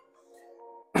ಇದ್ದಿದ್ದು.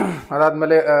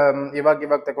 ಅದಾದಮೇಲೆ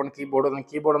ಇವಾಗ ತಗೊಂಡು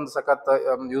ಕೀಬೋರ್ಡ್ ಒಂದು ಸಖತ್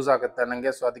ಯೂಸ್ ಆಗುತ್ತೆ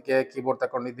ನನಗೆ. ಸೊ ಅದಕ್ಕೆ ಕೀಬೋರ್ಡ್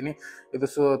ತಗೊಂಡಿದ್ದೀನಿ. ಇದು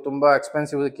ತುಂಬ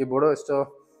ಎಕ್ಸ್ಪೆನ್ಸಿವ್ ಕೀಬೋರ್ಡು. ಎಷ್ಟು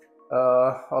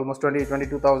ಆಲ್ಮೋಸ್ಟ್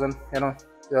 22,000 ಏನೋ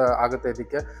ಆಗುತ್ತೆ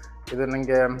ಇದಕ್ಕೆ. ಇದು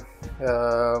ನನಗೆ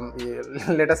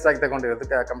ಲೇಟೆಸ್ಟ್ ಆಗಿ ತಗೊಂಡಿರೋದು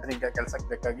ಕಂಪ್ನಿಗೆ ಕೆಲಸಕ್ಕೆ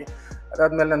ಬೇಕಾಗಿ.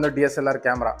 ಅದಾದಮೇಲೆ ನಂದು DSLR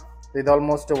ಕ್ಯಾಮ್ರಾ, ಇದು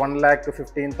ಆಲ್ಮೋಸ್ಟ್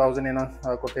 1,15,000 ಏನೋ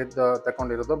ಕೊಟ್ಟಿದ್ದು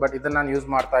ತಗೊಂಡಿರೋದು. ಬಟ್ ಇದನ್ನು ನಾನು ಯೂಸ್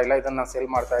ಮಾಡ್ತಾ ಇಲ್ಲ, ಇದನ್ನು ನಾನು ಸೇಲ್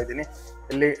ಮಾಡ್ತಾ ಇದ್ದೀನಿ.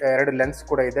 ಇಲ್ಲಿ 2 ಲೆನ್ಸ್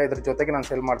ಕೂಡ ಇದೆ, ಇದ್ರ ಜೊತೆಗೆ ನಾನು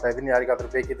ಸೇಲ್ ಮಾಡ್ತಾ ಇದ್ದೀನಿ. ಯಾರಿಗಾದ್ರೂ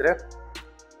ಬೇಕಿದ್ದರೆ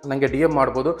ನನಗೆ DM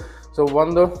ಮಾಡ್ಬೋದು. ಸೊ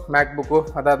ಒಂದು ಮ್ಯಾಕ್ ಬುಕ್ಕು,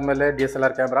 ಅದಾದಮೇಲೆ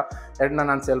DSLR ಕ್ಯಾಮ್ರಾ ಎರಡನ್ನ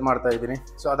ನಾನು ಸೇಲ್ ಮಾಡ್ತಾ ಇದ್ದೀನಿ.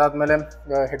 ಸೊ ಅದಾದಮೇಲೆ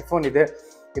ಹೆಡ್ಫೋನ್ ಇದೆ,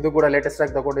 ಇದು ಕೂಡ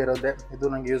ಲೇಟೆಸ್ಟಾಗಿ ತಗೊಂಡಿರೋದೆ. ಇದು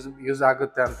ನನಗೆ ಯೂಸ್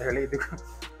ಆಗುತ್ತೆ ಅಂತ ಹೇಳಿ.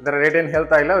 ಇದರ ರೇಟ್ ಏನು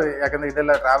ಹೇಳ್ತಾ ಇಲ್ಲ, ಯಾಕಂದರೆ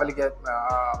ಇದೆಲ್ಲ ಟ್ರಾವೆಲಿಗೆ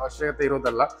ಅವಶ್ಯಕತೆ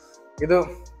ಇರೋದಲ್ಲ. ಇದು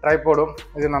ಟ್ರೈಪೋಡು,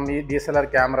 ಇದು ನಮ್ಮ ಈ DSLR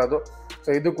ಕ್ಯಾಮ್ರಾದು. ಸೊ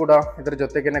ಇದು ಕೂಡ ಇದ್ರ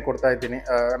ಜೊತೆಗೇ ಕೊಡ್ತಾ ಇದ್ದೀನಿ.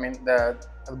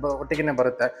 ಒಟ್ಟಿಗೆ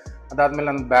ಬರುತ್ತೆ. ಅದಾದಮೇಲೆ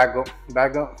ನನ್ನ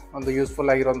ಬ್ಯಾಗು ಒಂದು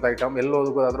ಯೂಸ್ಫುಲ್ ಆಗಿರೋಂಥ ಐಟಮ್. ಎಲ್ಲಿ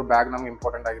ಹೋಗೋದಾದ್ರೂ ಬ್ಯಾಗ್ ನಮ್ಗೆ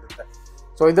ಇಂಪಾರ್ಟೆಂಟ್ ಆಗಿರುತ್ತೆ.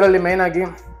 ಸೊ ಇದರಲ್ಲಿ ಮೇಯ್ನಾಗಿ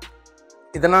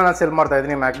ಇದನ್ನು ನಾನು ಸೇಲ್ ಮಾಡ್ತಾ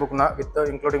ಇದ್ದೀನಿ, ಮ್ಯಾಕ್ಬುಕ್ನ ವಿತ್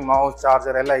ಇನ್ಕ್ಲೂಡಿಂಗ್ ಮೌಸ್,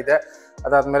 ಚಾರ್ಜರ್ ಎಲ್ಲ ಇದೆ.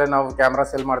 ಅದಾದಮೇಲೆ ನಾವು ಕ್ಯಾಮ್ರಾ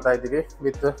ಸೇಲ್ ಮಾಡ್ತಾ ಇದ್ದೀವಿ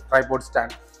ವಿತ್ ಟ್ರೈಪೋಡ್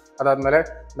ಸ್ಟ್ಯಾಂಡ್. ಅದಾದಮೇಲೆ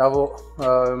ನಾವು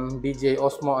DJI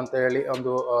Osmo ಅಂತ ಹೇಳಿ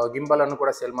ಒಂದು ಗಿಂಬಲನ್ನು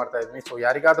ಕೂಡ ಸೇಲ್ ಮಾಡ್ತಾ ಇದ್ದೀನಿ. ಸೊ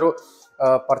ಯಾರಿಗಾದರೂ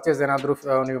ಪರ್ಚೇಸ್ ಏನಾದರೂ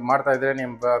ನೀವು ಮಾಡ್ತಾ ಇದ್ದರೆ,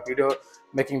 ನಿಮ್ಮ ವಿಡಿಯೋ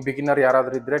ಮೇಕಿಂಗ್ ಬಿಗಿನರ್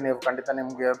ಯಾರಾದರೂ ಇದ್ದರೆ, ನೀವು ಖಂಡಿತ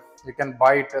ನಿಮಗೆ ಯು ಕ್ಯಾನ್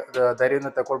ಬೈ ಇಟ್,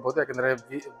 ಧೈರ್ಯದಿಂದ ತಗೊಳ್ಬೋದು. ಯಾಕೆಂದರೆ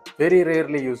very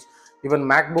rarely use. Even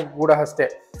MacBook ಕೂಡ ಅಷ್ಟೇ,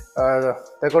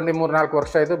 ತಗೊಂಡು 3-4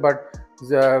 ವರ್ಷ ಆಯಿತು, ಬಟ್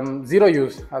 0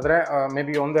 ಯೂಸ್. ಆದರೆ ಮೇ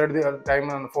ಬಿ 1-2 ಟೈಮ್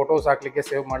ನಾನು ಫೋಟೋಸ್ ಹಾಕಲಿಕ್ಕೆ,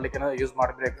 ಸೇವ್ ಮಾಡಲಿಕ್ಕೆ ಯೂಸ್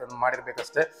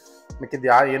ಮಾಡಿರಬೇಕಷ್ಟೇ. ಮಿಕ್ಕಿದ್ದು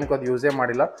ಏನಕ್ಕೂ ಅದು ಯೂಸೇ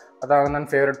ಮಾಡಿಲ್ಲ. ಅದಾಗ ನನ್ನ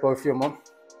ಫೇವ್ರೆಟ್ ಪರ್ಫ್ಯೂಮು,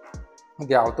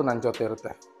 ಇದು ಯಾವತ್ತೂ ನನ್ನ ಜೊತೆ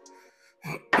ಇರುತ್ತೆ.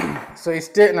 ಸೊ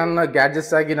ಇಷ್ಟೇ ನನ್ನ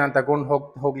ಗ್ಯಾಡ್ಜೆಟ್ಸ್ ಆಗಿ ನಾನು ತಗೊಂಡು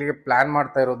ಹೋಗ್ಲಿಕ್ಕೆ ಪ್ಲ್ಯಾನ್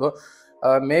ಮಾಡ್ತಾ ಇರೋದು.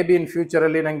 ಮೇ ಬಿ ಇನ್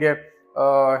ಫ್ಯೂಚರಲ್ಲಿ ನನಗೆ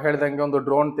ಹೇಳ್ದಂಗೆ ಒಂದು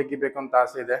ಡ್ರೋನ್ ತೆಗಿಬೇಕು ಅಂತ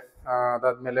ಆಸೆ ಇದೆ.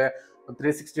 ಅದಾದಮೇಲೆ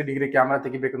 360 ಡಿಗ್ರಿ ಕ್ಯಾಮ್ರಾ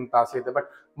ತೆಗಿಬೇಕು ಅಂತ ಆಸೆ ಇದೆ. ಬಟ್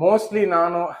ಮೋಸ್ಟ್ಲಿ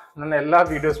ನಾನು ನನ್ನ ಎಲ್ಲ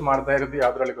ವೀಡಿಯೋಸ್ ಮಾಡ್ತಾ ಇರೋದು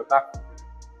ಯಾವುದ್ರಲ್ಲಿ ಗೊತ್ತಾ?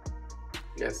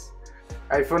 ಎಸ್,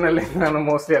 ಐಫೋನಲ್ಲಿ ನಾನು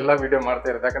ಮೋಸ್ಟ್ಲಿ ಎಲ್ಲ ವೀಡಿಯೋ ಮಾಡ್ತಾ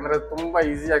ಇರೋದು. ಯಾಕಂದರೆ ತುಂಬ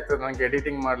ಈಸಿ ಆಗ್ತದೆ ನನಗೆ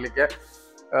ಎಡಿಟಿಂಗ್ ಮಾಡಲಿಕ್ಕೆ,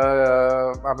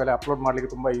 ಆಮೇಲೆ ಅಪ್ಲೋಡ್ ಮಾಡಲಿಕ್ಕೆ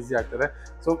ತುಂಬ ಈಸಿ ಆಗ್ತದೆ.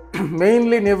 ಸೊ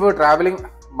ಮೇಯ್ನ್ಲಿ ನೀವು ಟ್ರಾವೆಲಿಂಗ್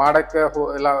ಮಾಡೋಕ್ಕೆ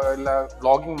ಇಲ್ಲ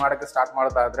ವ್ಲಾಗಿಂಗ್ ಮಾಡೋಕ್ಕೆ ಸ್ಟಾರ್ಟ್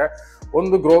ಮಾಡೋದಾದರೆ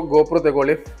ಒಂದು ಗೋಪ್ರೋ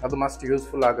ತಗೊಳ್ಳಿ, ಅದು ಮಸ್ಟ್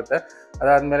ಯೂಸ್ಫುಲ್ ಆಗುತ್ತೆ.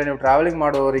 ಅದಾದಮೇಲೆ ನೀವು ಟ್ರಾವೆಲಿಂಗ್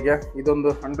ಮಾಡೋವರಿಗೆ ಇದೊಂದು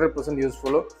 100%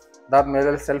 ಯೂಸ್ಫುಲ್ಲು.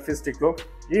 ಅದಾದಮೇಲೆ ಸೆಲ್ಫಿ ಸ್ಟಿಕ್ಕು,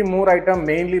 ಈ 3 ಐಟಮ್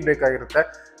ಮೇಯ್ನ್ಲಿ ಬೇಕಾಗಿರುತ್ತೆ.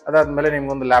 ಅದಾದಮೇಲೆ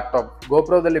ನಿಮ್ಗೊಂದು ಲ್ಯಾಪ್ಟಾಪ್.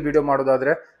 ಗೋಪ್ರೋದಲ್ಲಿ ವೀಡಿಯೋ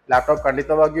ಮಾಡೋದಾದರೆ ಲ್ಯಾಪ್ಟಾಪ್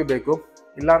ಖಂಡಿತವಾಗಿಯೂ ಬೇಕು.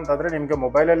 ಇಲ್ಲ ಅಂತಂದರೆ ನಿಮಗೆ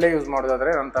ಮೊಬೈಲಲ್ಲೇ ಯೂಸ್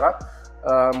ಮಾಡೋದಾದರೆ ನಂತರ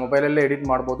ಮೊಬೈಲಲ್ಲೇ ಎಡಿಟ್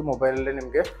ಮಾಡ್ಬೋದು, ಮೊಬೈಲಲ್ಲೇ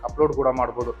ನಿಮಗೆ ಅಪ್ಲೋಡ್ ಕೂಡ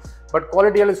ಮಾಡ್ಬೋದು. ಬಟ್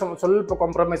ಕ್ವಾಲಿಟಿಯಲ್ಲಿ ಸ್ವಲ್ಪ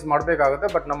ಕಾಂಪ್ರಮೈಸ್ ಮಾಡಬೇಕಾಗುತ್ತೆ.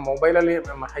 ಬಟ್ ನಮ್ಮ ಮೊಬೈಲಲ್ಲಿ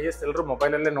ಹೈಯೆಸ್ಟ್ ಎಲ್ಲರೂ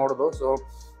ಮೊಬೈಲಲ್ಲೇ ನೋಡೋದು. ಸೊ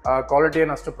ಕ್ವಾಲಿಟಿ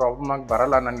ಏನು ಅಷ್ಟು ಪ್ರಾಬ್ಲಮ್ ಆಗಿ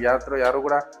ಬರಲ್ಲ. ನನಗೆ ಯಾರು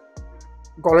ಕೂಡ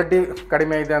ಕ್ವಾಲಿಟಿ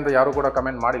ಕಡಿಮೆ ಇದೆ ಅಂತ ಯಾರೂ ಕೂಡ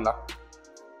ಕಮೆಂಟ್ ಮಾಡಿಲ್ಲ.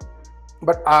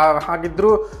 ಬಟ್ ಹಾಗಿದ್ದರೂ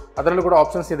ಅದರಲ್ಲೂ ಕೂಡ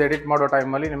ಆಪ್ಷನ್ಸ್ ಇದೆ, ಎಡಿಟ್ ಮಾಡೋ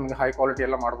ಟೈಮಲ್ಲಿ ನಿಮಗೆ ಹೈ ಕ್ವಾಲಿಟಿ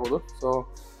ಎಲ್ಲ ಮಾಡ್ಬೋದು. ಸೊ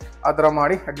ಆ ಥರ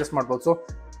ಮಾಡಿ ಅಡ್ಜಸ್ಟ್ ಮಾಡ್ಬೋದು. ಸೊ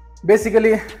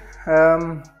ಬೇಸಿಕಲಿ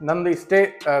ನಂದು ಇಷ್ಟೇ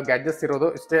ಗ್ಯಾಡ್ಜೆಟ್ಸ್ ಇರೋದು,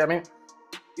 ಇಷ್ಟೇ. ಐ ಮೀನ್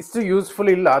ಇಷ್ಟು ಯೂಸ್ಫುಲ್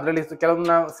ಇಲ್ಲ, ಅದರಲ್ಲಿ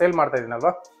ಕೆಲವನ್ನ ಸೇಲ್ ಮಾಡ್ತಾ ಇದ್ದೀನಲ್ವ.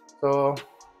 ಸೊ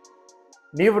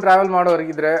ನೀವು ಟ್ರಾವೆಲ್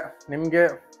ಮಾಡೋರಿಗಿದ್ರೆ, ನಿಮಗೆ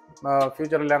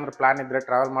ಫ್ಯೂಚರಲ್ಲಿ ಏನಾದರೂ ಪ್ಲ್ಯಾನ್ ಇದ್ದರೆ,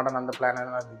 ಟ್ರಾವೆಲ್ ಮಾಡೋಣ ಅಂತ ಪ್ಲ್ಯಾನ್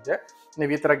ಏನಾದಿದ್ದರೆ,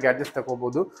 ನೀವು ಈ ಥರ ಗ್ಯಾಡ್ಜೆಟ್ಸ್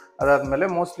ತಗೋಬೋದು. ಅದಾದಮೇಲೆ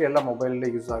ಮೋಸ್ಟ್ಲಿ ಎಲ್ಲ ಮೊಬೈಲಲ್ಲೇ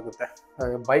ಯೂಸ್ ಆಗುತ್ತೆ.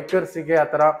 ಬೈಕರ್ಸಿಗೆ ಆ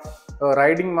ಥರ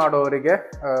ರೈಡಿಂಗ್ ಮಾಡೋರಿಗೆ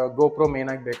ಗೋಪ್ರೋ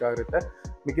ಮೇಯ್ನಾಗಿ ಬೇಕಾಗಿರುತ್ತೆ.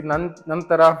 ಮಿಕ್ಕಿದ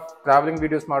ನಂತರ ಟ್ರಾವೆಲಿಂಗ್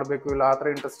ವೀಡಿಯೋಸ್ ಮಾಡಬೇಕು ಇಲ್ಲ ಆ ಥರ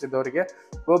ಇಂಟ್ರೆಸ್ಟ್ ಇದ್ದವರಿಗೆ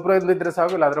ಗೋಪ್ರೋ ಇದ್ದರೆ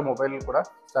ಸಾಕು, ಇಲ್ಲಾಂದರೆ ಮೊಬೈಲ್ ಕೂಡ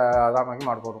ಆರಾಮಾಗಿ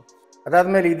ಮಾಡ್ಬೋದು.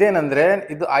 ಅದಾದಮೇಲೆ ಇದೇನೆಂದರೆ,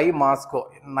 ಇದು ಐ ಮಾಸ್ಕು.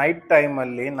 ನೈಟ್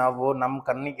ಟೈಮಲ್ಲಿ ನಾವು ನಮ್ಮ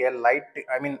ಕಣ್ಣಿಗೆ light,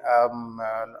 I mean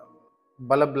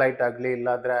bulb light ಆಗಲಿ,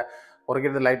 ಇಲ್ಲಾಂದರೆ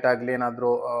ಹೊರಗಿದ ಲೈಟ್ ಆಗಲಿ,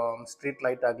 ಏನಾದರೂ ಸ್ಟ್ರೀಟ್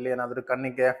ಲೈಟ್ ಆಗಲಿ, ಏನಾದರೂ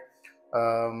ಕಣ್ಣಿಗೆ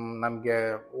ನಮಗೆ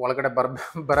ಒಳಗಡೆ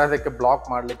ಬರೋದಕ್ಕೆ ಬ್ಲಾಕ್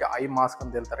ಮಾಡಲಿಕ್ಕೆ ಐ ಮಾಸ್ಕ್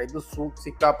ಅಂತ ಹೇಳ್ತಾರೆ. ಇದು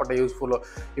ಸಿಕ್ಕಾಪಟ್ಟೆ ಯೂಸ್ಫುಲ್ಲು.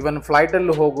 ಈವನ್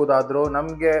ಫ್ಲೈಟಲ್ಲಿ ಹೋಗೋದಾದರೂ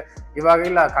ನಮಗೆ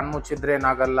ಇವಾಗಿಲ್ಲ ಕಣ್ಣು ಮುಚ್ಚಿದ್ರೆ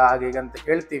ಏನಾಗಲ್ಲ ಹಾಗೆ ಹೀಗೆ ಅಂತ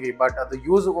ಹೇಳ್ತೀವಿ. ಬಟ್ ಅದು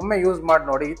ಒಮ್ಮೆ ಯೂಸ್ ಮಾಡಿ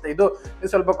ನೋಡಿ. ಇದು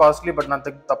ಸ್ವಲ್ಪ ಕಾಸ್ಟ್ಲಿ, ಬಟ್ ನಾನು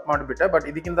ತಪ್ಪು ಮಾಡಿಬಿಟ್ಟೆ. ಬಟ್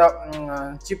ಇದಕ್ಕಿಂತ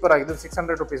ಚೀಪರ್ ಆಗಿದೆ,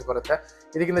 600 rupees ಬರುತ್ತೆ.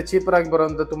 ಇದಕ್ಕಿಂತ ಚೀಪರ್ ಆಗಿ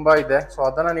ಬರೋಂಥ ತುಂಬ ಇದೆ. ಸೊ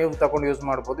ಅದನ್ನು ನೀವು ತಗೊಂಡು ಯೂಸ್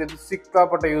ಮಾಡ್ಬೋದು. ಇದು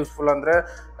ಸಿಕ್ಕಾಪಟ್ಟೆ ಯೂಸ್ಫುಲ್ ಅಂದರೆ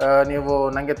ನೀವು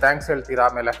ನನಗೆ ಥ್ಯಾಂಕ್ಸ್ ಹೇಳ್ತೀರಾ.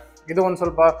 ಆಮೇಲೆ ಇದು ಒಂದು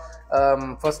ಸ್ವಲ್ಪ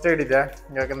ಫಸ್ಟ್ ಏಡ್ ಇದೆ.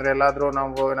 ಯಾಕೆಂದರೆ ಎಲ್ಲಾದರೂ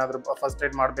ನಾವು ಏನಾದರೂ ಫಸ್ಟ್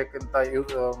ಏಡ್ ಮಾಡಬೇಕಂತ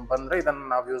ಬಂದರೆ ಇದನ್ನು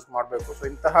ನಾವು ಯೂಸ್ ಮಾಡಬೇಕು. ಸೊ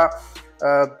ಇಂತಹ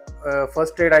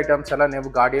ಫಸ್ಟ್ ಏಡ್ ಐಟಮ್ಸ್ ಎಲ್ಲ ನೀವು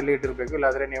ಗಾಡಿಯಲ್ಲಿ ಇಟ್ಟಿರಬೇಕು,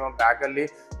 ಇಲ್ಲಾಂದರೆ ನೀವು ಬ್ಯಾಗಲ್ಲಿ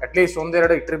ಅಟ್ಲೀಸ್ಟ್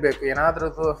 1-2 ಇಟ್ಟಿರಬೇಕು. ಏನಾದ್ರೂ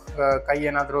ಕೈ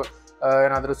ಏನಾದರೂ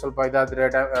ಏನಾದರೂ ಸ್ವಲ್ಪ ಇದಾದರೆ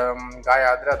ಗಾಯ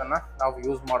ಆದರೆ ಅದನ್ನು ನಾವು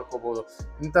ಯೂಸ್ ಮಾಡ್ಕೋಬೋದು.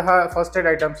 ಇಂತಹ ಫಸ್ಟ್ ಏಡ್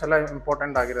ಐಟಮ್ಸ್ ಎಲ್ಲ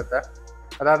ಇಂಪಾರ್ಟೆಂಟ್ ಆಗಿರುತ್ತೆ.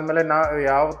 ಅದಾದಮೇಲೆ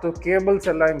ಯಾವತ್ತು ಕೇಬಲ್ಸ್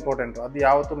ಎಲ್ಲ ಇಂಪಾರ್ಟೆಂಟು, ಅದು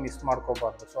ಯಾವತ್ತೂ ಮಿಸ್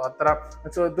ಮಾಡ್ಕೋಬಾರ್ದು. ಸೊ ಆ ಥರ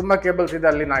ತುಂಬ ಕೇಬಲ್ಸ್ ಇದೆ,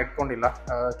 ಅಲ್ಲಿ ನಾ ಇಟ್ಕೊಂಡಿಲ್ಲ.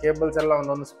 ಕೇಬಲ್ಸ್ ಎಲ್ಲ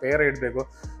ಒಂದೊಂದು ಸ್ಪೇರ್ ಇಡಬೇಕು.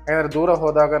 ಯಾಕಂದರೆ ದೂರ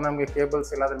ಹೋದಾಗ ನಮಗೆ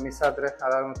ಕೇಬಲ್ಸ್ ಎಲ್ಲಾದರೂ ಮಿಸ್ ಆದರೆ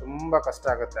ಅದಾಗ ತುಂಬ ಕಷ್ಟ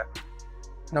ಆಗುತ್ತೆ,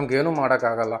 ನಮಗೇನೂ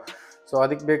ಮಾಡೋಕ್ಕಾಗಲ್ಲ. ಸೊ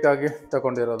ಅದಕ್ಕೆ ಬೇಕಾಗಿ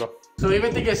ತಗೊಂಡಿರೋದು. ಸೊ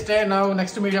ಇವತ್ತಿಗೆ ಅಷ್ಟೇ. ನಾವು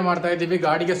ನೆಕ್ಸ್ಟ್ ವಿಡಿಯೋ ಮಾಡ್ತಾ ಇದ್ದೀವಿ,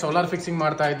 ಗಾಡಿಗೆ ಸೋಲಾರ್ ಫಿಕ್ಸಿಂಗ್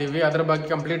ಮಾಡ್ತಾ ಇದ್ದೀವಿ. ಅದ್ರ ಬಗ್ಗೆ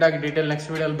ಕಂಪ್ಲೀಟ್ ಆಗಿ ಡೀಟೇಲ್ ನೆಕ್ಸ್ಟ್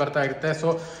ವಿಡಿಯೋಲಿ ಬರ್ತಾ ಇರುತ್ತೆ. ಸೊ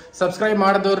ಸಬ್ಸ್ಕ್ರೈಬ್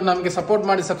ಮಾಡಿದವ್ರು ನಮಗೆ ಸಪೋರ್ಟ್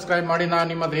ಮಾಡಿ ಸಬ್ಸ್ಕ್ರೈಬ್ ಮಾಡಿ. ನಾನು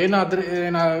ನಿಮ್ಮದು ಏನಾದರೂ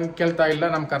ಕೇಳ್ತಾ ಇಲ್ಲ,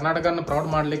 ನಮ್ಮ ಕರ್ನಾಟಕನ ಪ್ರೌಡ್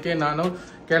ಮಾಡಲಿಕ್ಕೆ ನಾನು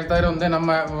ಕೇಳ್ತಾ ಇರೋದೇ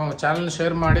ನಮ್ಮ ಚಾನಲ್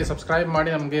ಶೇರ್ ಮಾಡಿ, ಸಬ್ಸ್ಕ್ರೈಬ್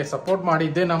ಮಾಡಿ, ನಮಗೆ ಸಪೋರ್ಟ್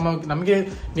ಮಾಡಿದ್ದೆ ನಮಗೆ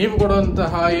ನೀವು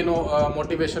ಕೊಡುವಂತಹ ಏನು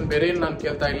ಮೋಟಿವೇಶನ್ ಬೇರೆ ಏನು ನಾನು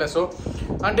ಕೇಳ್ತಾ ಇಲ್ಲ. So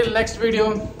until next video,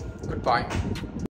 good ಬಾಯ್.